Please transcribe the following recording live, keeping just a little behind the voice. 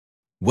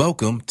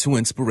Welcome to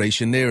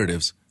Inspiration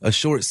Narratives, a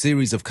short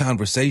series of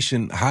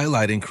conversation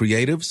highlighting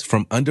creatives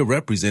from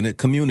underrepresented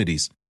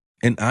communities.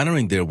 In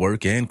honoring their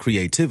work and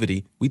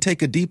creativity, we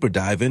take a deeper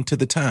dive into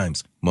the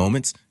times,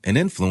 moments, and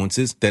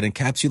influences that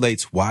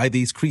encapsulates why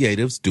these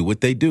creatives do what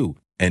they do,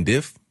 and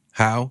if,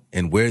 how,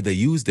 and where they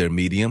use their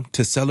medium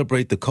to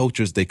celebrate the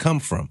cultures they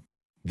come from.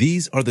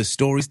 These are the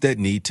stories that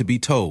need to be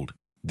told.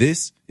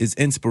 This is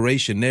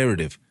Inspiration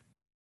Narrative.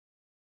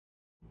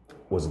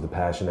 Was it the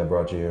passion that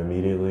brought you here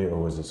immediately, or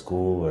was it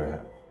school,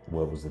 or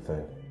what was the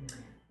thing?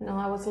 No,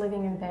 I was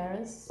living in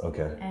Paris.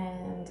 Okay.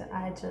 And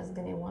I just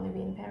didn't want to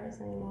be in Paris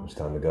anymore. It's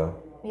time to go?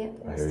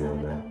 Yep, I it's hear you time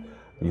on to that.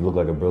 go. You look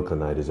like a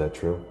Brooklynite, is that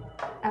true?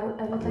 I would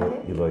take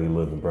it? You look like you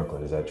live in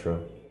Brooklyn, is that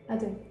true? I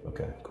do.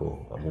 Okay,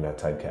 cool. I'm not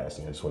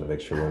typecasting, I just want to make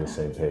sure we're on the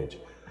same page.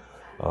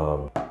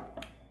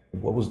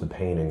 What was the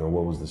painting, or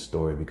what was the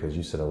story? Because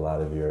you said a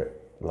lot of your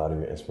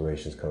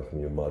inspirations come from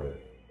your mother.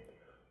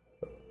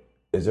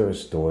 Is there a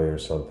story or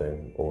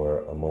something, or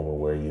a moment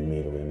where you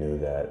immediately knew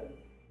that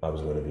I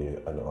was going to be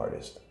an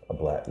artist,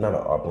 not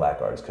a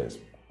black artist, because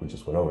we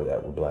just went over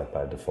that, we're black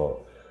by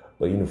default,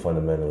 but you knew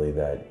fundamentally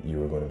that you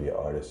were going to be an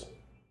artist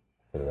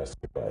for the rest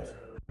of your life?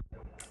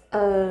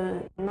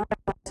 Not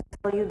to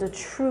tell you the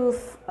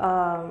truth,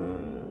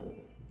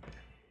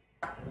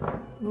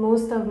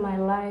 most of my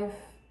life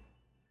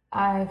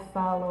I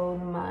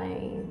followed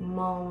my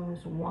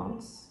mom's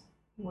wants,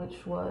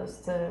 which was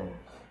to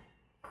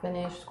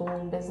finish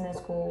school, business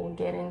school,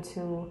 get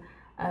into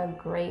a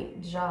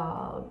great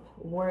job,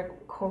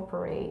 work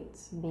corporate,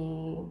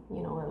 be, a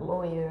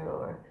lawyer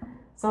or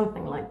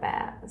something like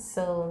that.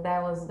 So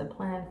that was the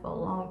plan for a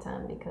long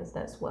time because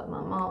that's what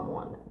my mom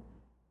wanted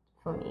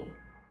for me.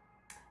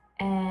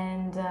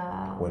 And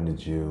when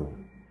did you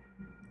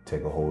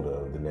take a hold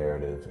of the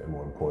narrative, and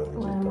more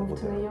importantly, when I moved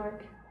to New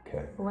York.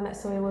 Okay.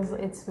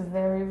 It's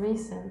very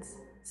recent.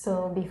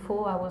 So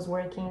before I was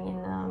working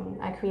in,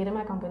 I created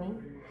my company.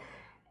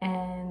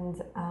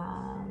 And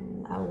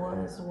I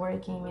was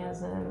working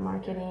as a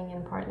marketing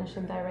and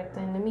partnership director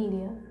in the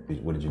media.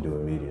 What did you do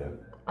in media?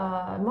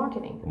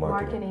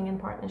 Marketing and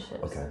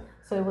partnerships. Okay.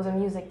 So it was a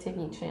music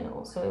TV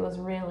channel. So it was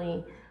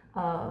really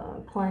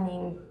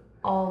planning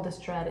all the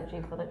strategy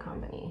for the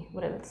company,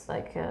 whether it's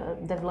like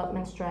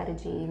development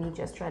strategy,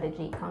 media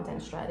strategy,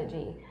 content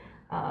strategy,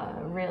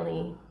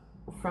 really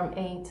from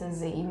A to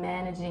Z,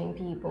 managing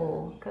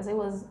people, because it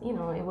was,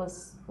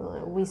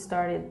 we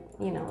started,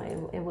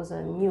 it was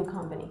a new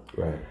company.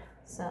 Right.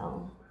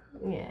 So,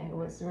 yeah, it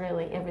was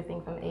really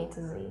everything from A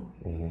to Z.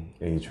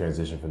 Mm-hmm. And you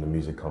transitioned from the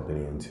music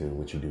company into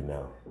what you do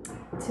now.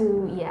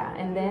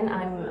 And then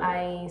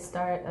I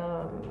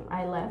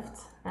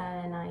left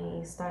and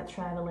I started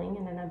traveling,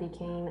 and then I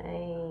became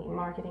a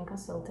marketing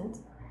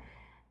consultant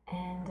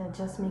and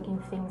just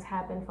making things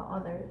happen for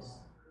others.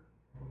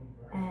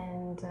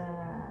 And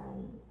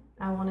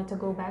I wanted to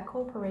go back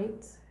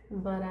corporate,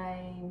 but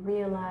I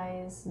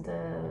realized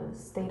the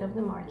state of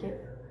the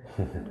market,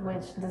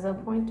 which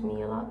disappointed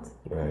me a lot.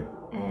 Right.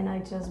 And I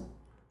just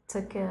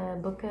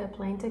booked a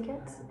plane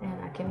ticket,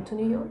 and I came to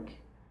New York.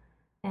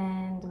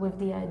 And with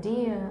the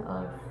idea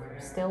of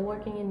still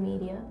working in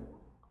media,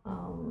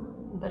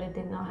 but it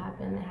did not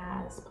happen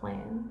as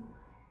planned.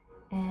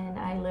 And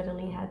I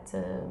literally had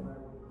to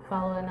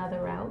follow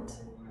another route.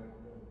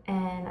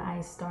 And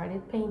I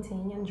started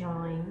painting and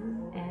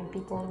drawing, and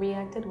people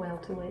reacted well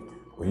to it.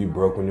 Were you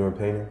broke when you were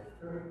painting?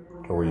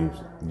 Or were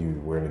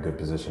you were in a good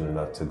position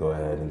enough to go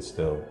ahead and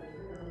still?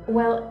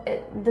 Well,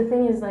 the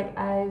thing is, like,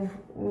 I've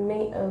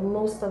made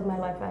most of my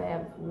life I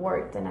have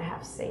worked and I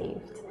have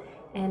saved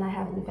and I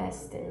have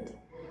invested.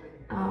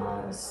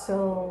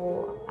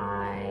 So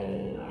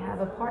I have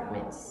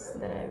apartments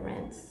that I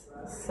rent.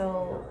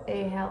 So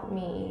it helped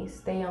me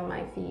stay on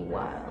my feet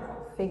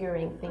while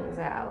figuring things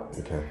out.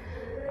 Okay.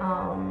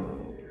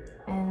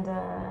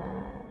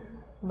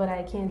 But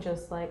I can't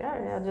just like, all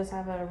right, I'll just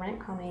have a rent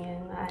coming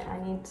in. I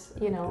need,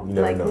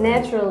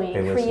 naturally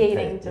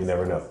creating. You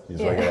never know. You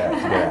just like to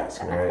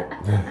ask, right?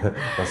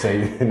 I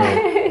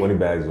say, 20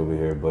 bags over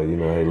here, but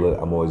hey, look,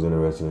 I'm always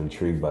interested and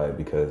intrigued by it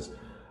because,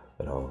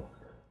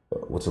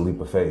 what's a leap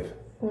of faith,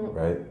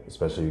 right?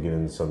 Especially you get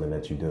into something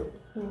that you do.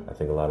 I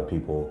think a lot of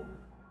people,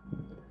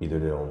 either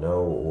they don't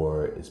know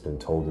or it's been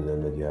told to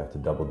them that you have to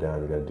double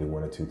down, you got to do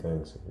one or two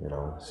things,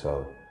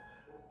 So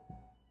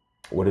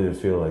what did it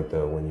feel like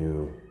though when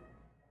you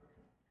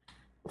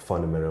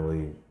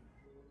fundamentally,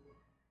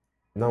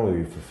 not only were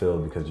you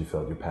fulfilled because you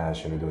felt your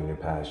passion or doing your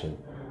passion,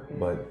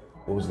 but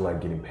what was it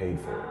like getting paid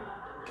for it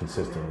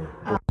consistently?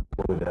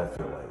 What would that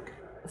feel like?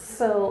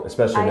 So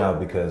especially now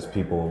because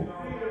being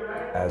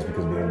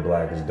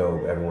black is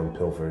dope, everyone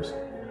pilfers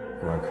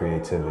from our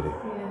creativity.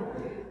 Yeah.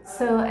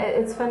 So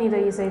it's funny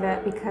that you say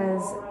that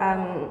because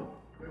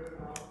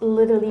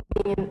literally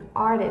being an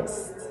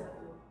artist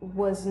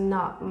was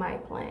not my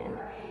plan.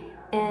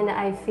 And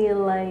I feel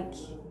like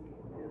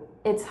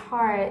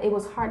it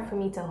was hard for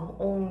me to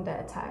own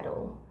that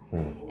title.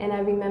 And I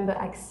remember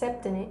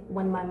accepting it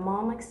when my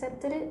mom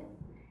accepted it,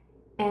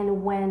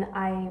 and when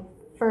I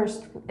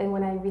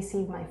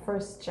received my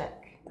first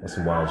check. That's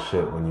some wild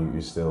shit. When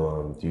you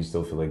still do you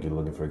still feel like you're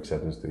looking for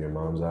acceptance through your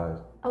mom's eyes?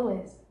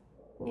 Always.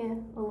 Yeah,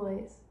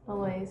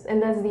 always.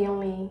 And that's the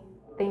only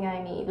thing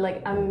I need.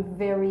 Like,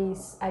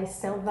 I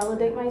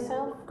self-validate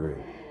myself. Great.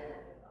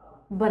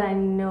 But I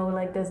know,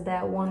 like, there's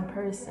that one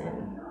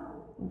person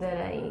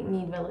that I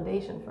need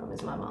validation from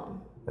is my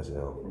mom. That's it.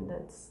 And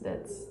that's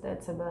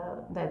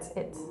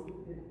it.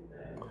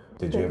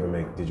 Did you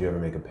ever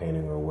make a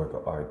painting or a work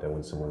of art that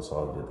when someone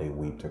saw it, did they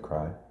weep or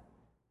cry?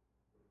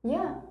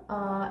 Yeah,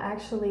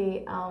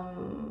 actually,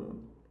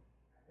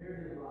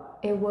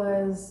 it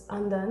was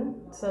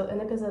Undone, so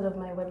an episode of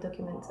my web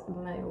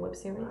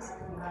series,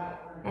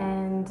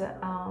 and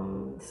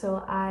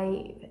so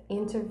I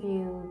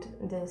interviewed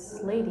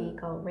this lady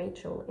called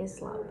Rachel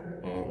Islop,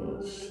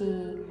 and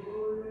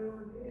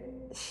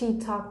she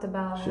talked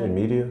about. She in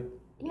media?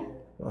 Yeah.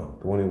 Oh,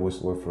 the one who was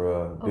worked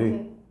for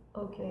B.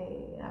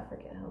 Okay, I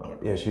forget.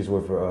 Okay. Yeah, she's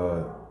worked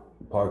for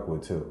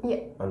Parkwood too.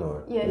 Yeah. I know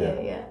her.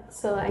 Yeah.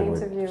 So I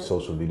interviewed.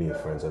 Social media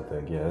friends, I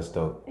think. Yeah, that's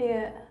dope.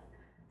 Yeah.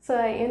 So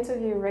I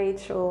interviewed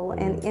Rachel,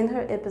 and in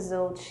her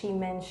episode, she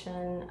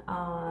mentioned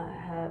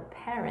her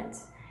parent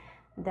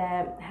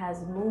that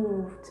has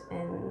moved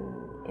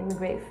and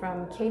immigrated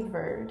from Cape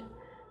Verde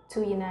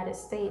to United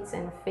States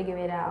and figure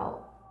it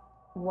out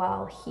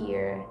while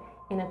here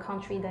in a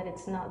country that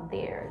it's not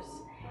theirs.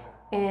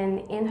 And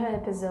in her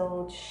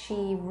episode,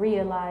 she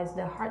realized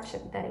the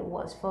hardship that it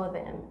was for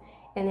them.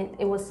 And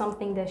it was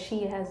something that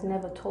she has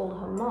never told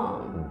her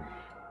mom.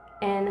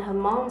 And her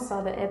mom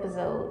saw the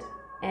episode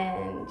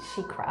and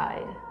she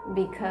cried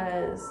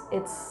because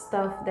it's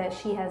stuff that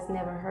she has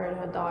never heard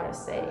her daughter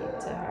say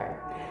to her.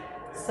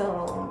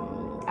 So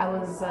I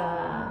was,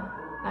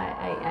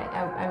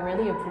 I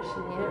really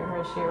appreciated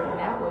her sharing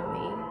that with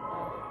me.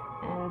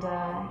 And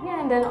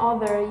yeah, and then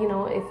other,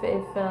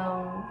 if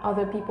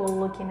other people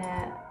looking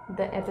at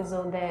the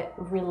episode that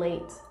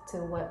relate to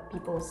what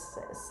people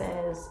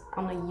says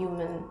on a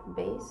human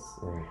base.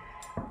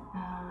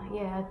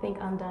 Yeah, I think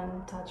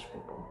Undone touched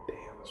people.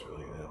 Damn, that's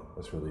really dope.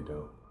 That's really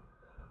dope.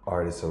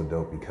 Art is so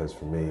dope because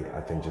for me,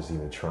 I think just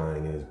even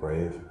trying is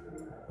brave.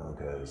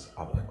 Because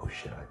I'll be like, oh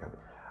shit,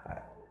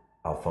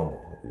 I'll fumble.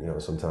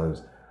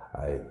 Sometimes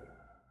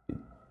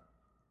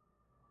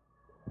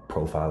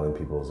profiling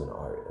people is an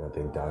art, and I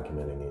think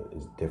documenting it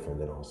is different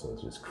than also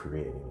just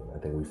creating it. I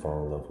think we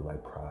fall in love with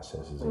like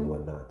processes and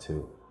whatnot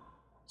too.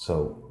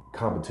 So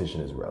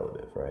competition is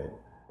relative, right?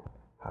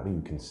 How do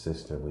you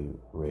consistently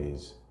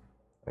raise,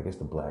 I guess,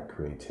 the Black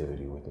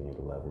creativity within you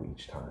to level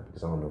each time?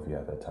 Because I don't know if you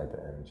have that type of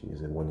energy.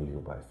 Is it one that you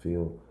go by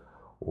feel,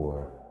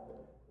 or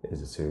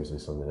is it seriously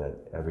something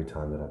that every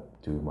time that I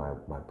do my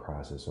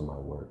process or my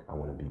work, I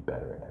want to be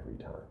better every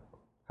time?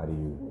 How do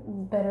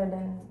you... Better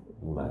than...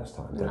 Last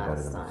time, better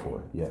than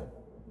before, yeah.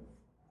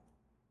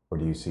 Or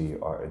do you see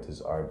art,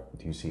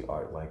 do you see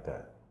art like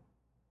that?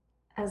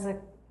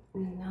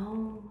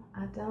 No,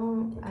 I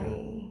don't.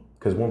 Okay.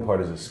 Because one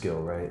part is a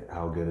skill, right?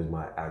 How good is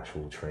my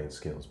actual trained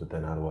skills? But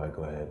then how do I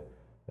go ahead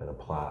and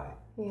apply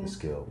the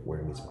skill where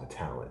it meets my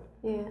talent?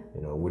 Yeah.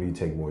 What do you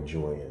take more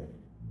joy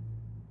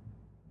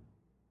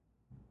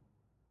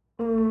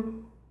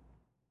in?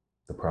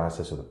 The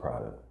process or the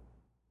product?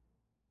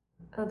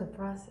 Oh, the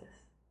process.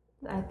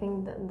 I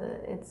think that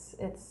it's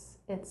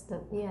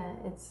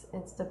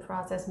the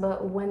process.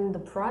 But when the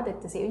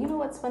product is here,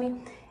 what's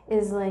funny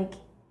is like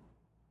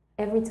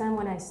every time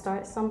when I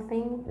start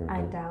something,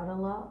 I doubt a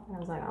lot, and I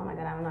was like, oh my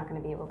god, I'm not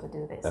going to be able to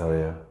do this. Oh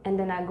yeah. And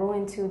then I go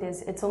into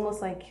this. It's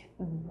almost like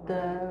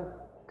the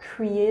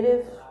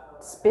creative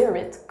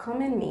spirit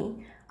come in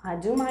me. I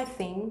do my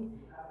thing,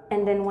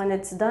 and then when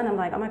it's done, I'm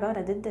like, oh my god,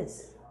 I did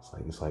this.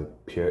 It's like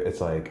pure.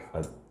 It's like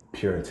a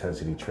pure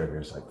intensity trigger.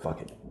 It's like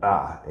fuck it,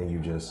 and you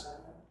just.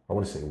 I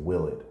want to say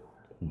will it,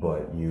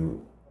 but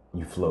you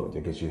float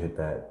because you hit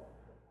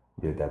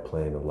that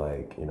plane of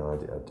like,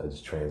 I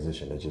just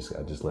transition. I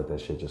just let that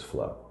shit just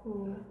flow.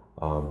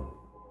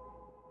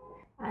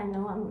 I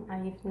know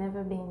I've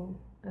never been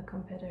a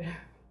competitor.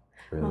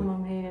 Really? My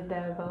mom hated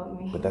that about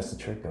me. But that's the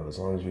trick though. As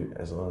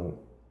long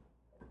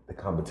the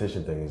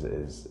competition thing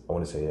is I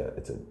want to say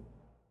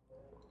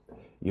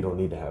you don't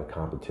need to have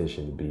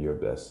competition to be your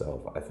best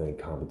self. I think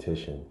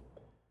competition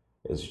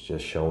is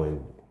just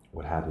showing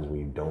what happens when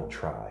you don't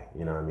try.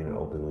 It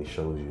openly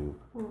shows you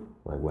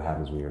like what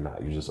happens when you're not.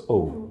 You just,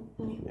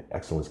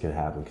 excellence can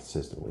happen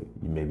consistently.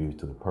 You maybe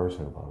to the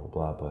person, blah, blah,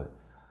 blah, but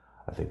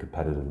I think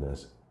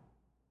competitiveness,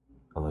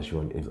 if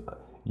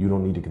you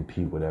don't need to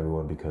compete with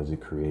everyone because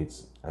it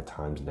creates at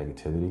times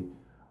negativity,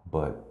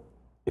 but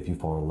if you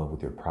fall in love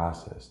with your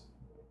process,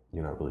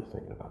 you're not really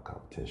thinking about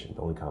competition.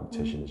 The only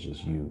competition is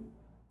just you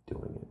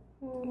doing it.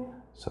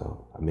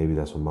 So maybe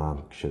that's what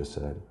Mom should have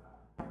said.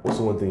 What's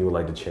the one thing you would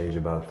like to change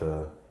about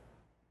the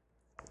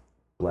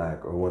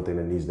Black, or one thing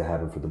that needs to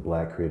happen for the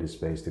Black creative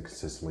space to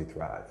consistently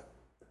thrive?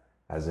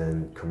 As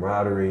in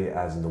camaraderie,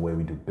 as in the way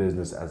we do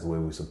business, as the way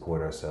we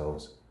support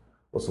ourselves.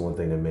 What's the one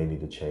thing that may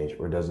need to change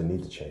or doesn't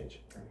need to change?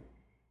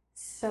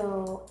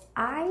 So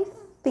I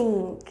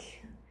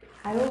think,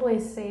 I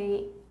always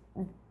say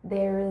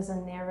there is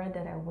an era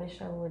that I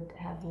wish I would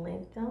have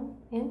lived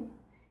in.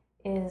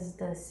 is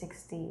the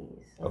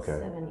 60s or Okay.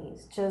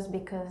 70s, just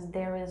because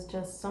there is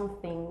just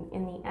something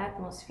in the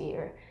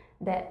atmosphere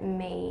that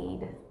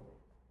made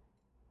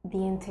the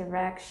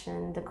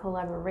interaction, the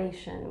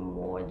collaboration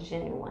more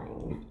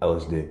genuine.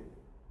 LSD,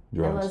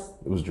 drugs.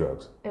 It was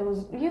drugs. It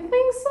was. You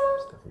think so?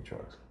 It's definitely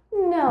drugs.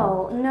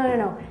 No.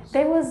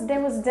 There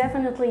was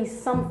definitely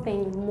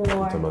something more. We're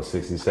talking about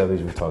 60s,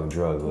 70s. We're talking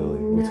drugs, Lily.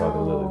 We're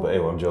talking Lily. But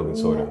anyway, I'm joking,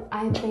 sort of.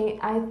 I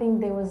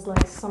think there was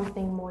like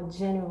something more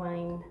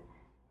genuine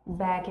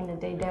back in the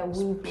day that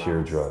we've Pure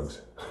lost.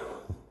 drugs.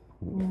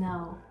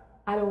 No,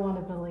 I don't want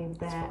to believe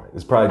that.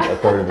 It's probably a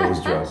third of it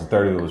was drugs. A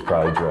third of it was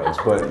probably drugs.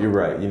 But you're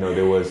right. You know,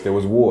 there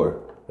was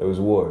war. There was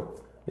war.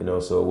 You know,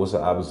 so what's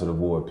the opposite of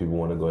war? People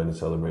want to go in and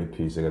celebrate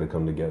peace. They got to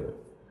come together.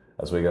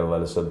 That's why you got a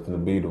lot of stuff from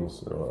the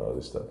Beatles and all that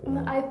other stuff. You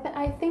know?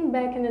 I think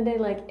back in the day,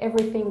 like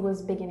everything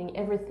was beginning.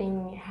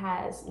 Everything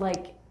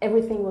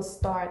was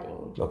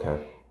starting.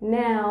 Okay.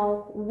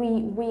 Now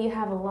we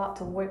have a lot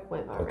to work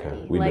with already.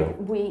 Okay,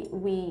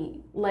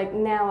 we like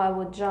now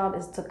our job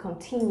is to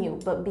continue,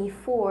 but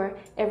before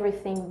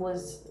everything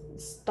was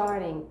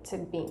starting to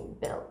being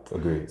built.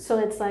 Agreed. So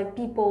it's like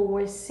people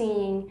were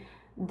seeing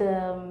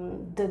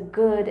the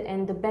good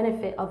and the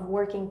benefit of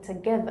working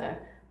together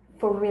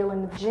for real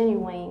in a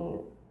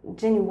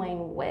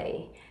genuine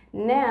way.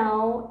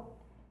 Now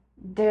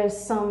there's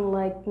some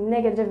like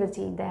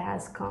negativity that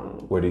has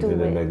come. Where do you think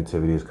the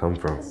negativity has come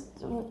from?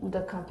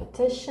 The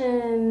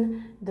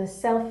competition, the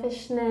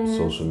selfishness,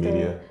 social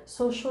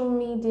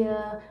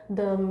media.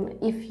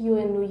 If you're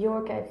in New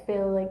York, I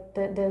feel like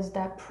there's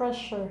that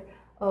pressure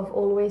of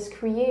always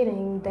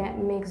creating that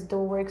makes the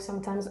work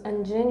sometimes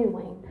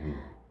ungenuine.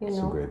 That's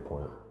a great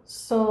point.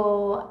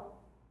 So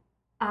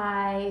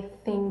I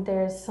think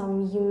there's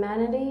some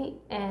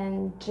humanity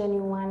and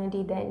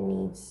genuinity that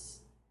needs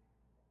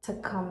to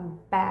come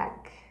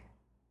back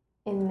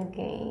in the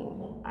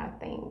game, I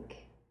think.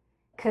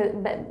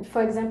 But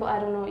for example, I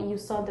don't know, you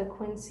saw the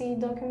Quincy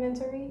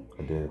documentary?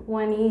 I did.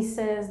 When he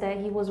says that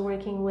he was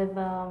working with,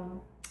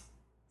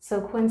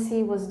 so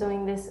Quincy was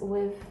doing this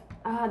with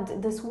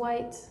this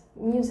white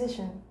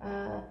musician.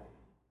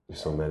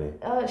 There's so many.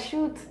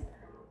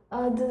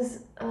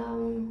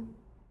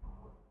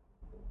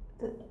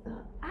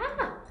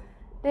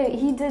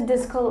 He did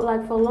this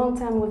like for a long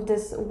time with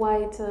this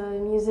white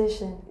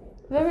musician.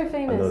 Very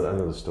famous. I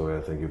know the story.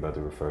 I think you're about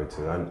to refer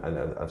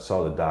to. I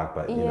saw the doc,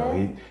 but you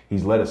know,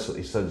 he's led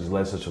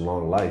such a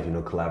long life. You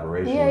know,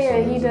 collaboration.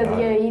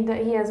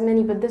 He has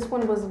many, but this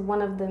one was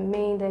one of the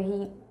main that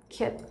he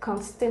kept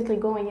constantly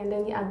going. And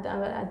then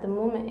at the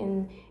moment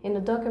in the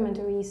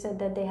documentary, he said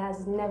that they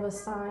has never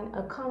signed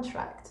a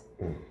contract,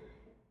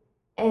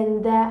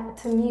 and that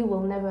to me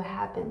will never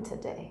happen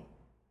today.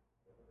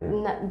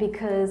 Not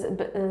because,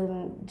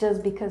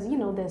 just because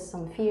there's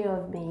some fear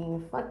of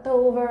being fucked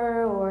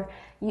over, or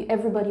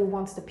everybody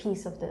wants the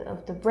piece of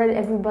the bread.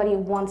 Everybody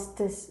wants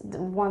a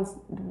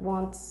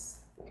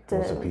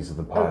piece of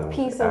the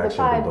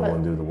pie. But don't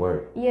want to do the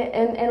work. Yeah,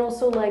 and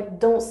also like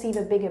don't see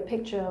the bigger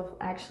picture of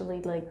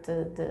actually like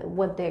the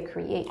what they're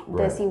creating.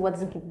 Right. They see what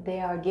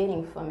they are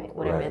getting from it.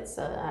 Whatever Right. it's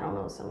I don't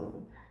know,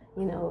 some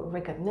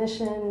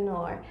recognition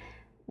or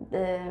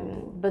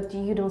but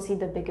you don't see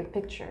the bigger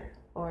picture.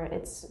 Or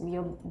it's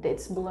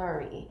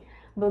blurry.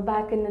 But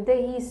back in the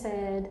day, he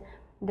said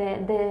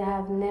that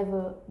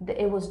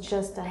it was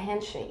just a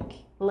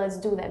handshake. Let's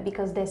do that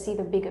because they see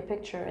the bigger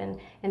picture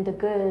and the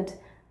good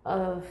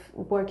of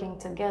working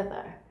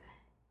together.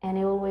 And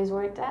it always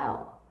worked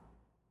out.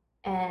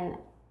 And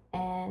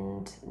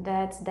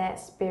that's that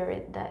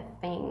spirit,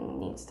 that thing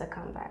needs to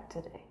come back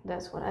today.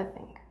 That's what I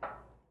think.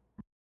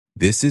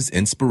 This is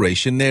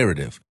Inspiration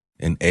Narrative,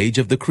 an Age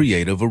of the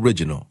Creative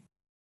original.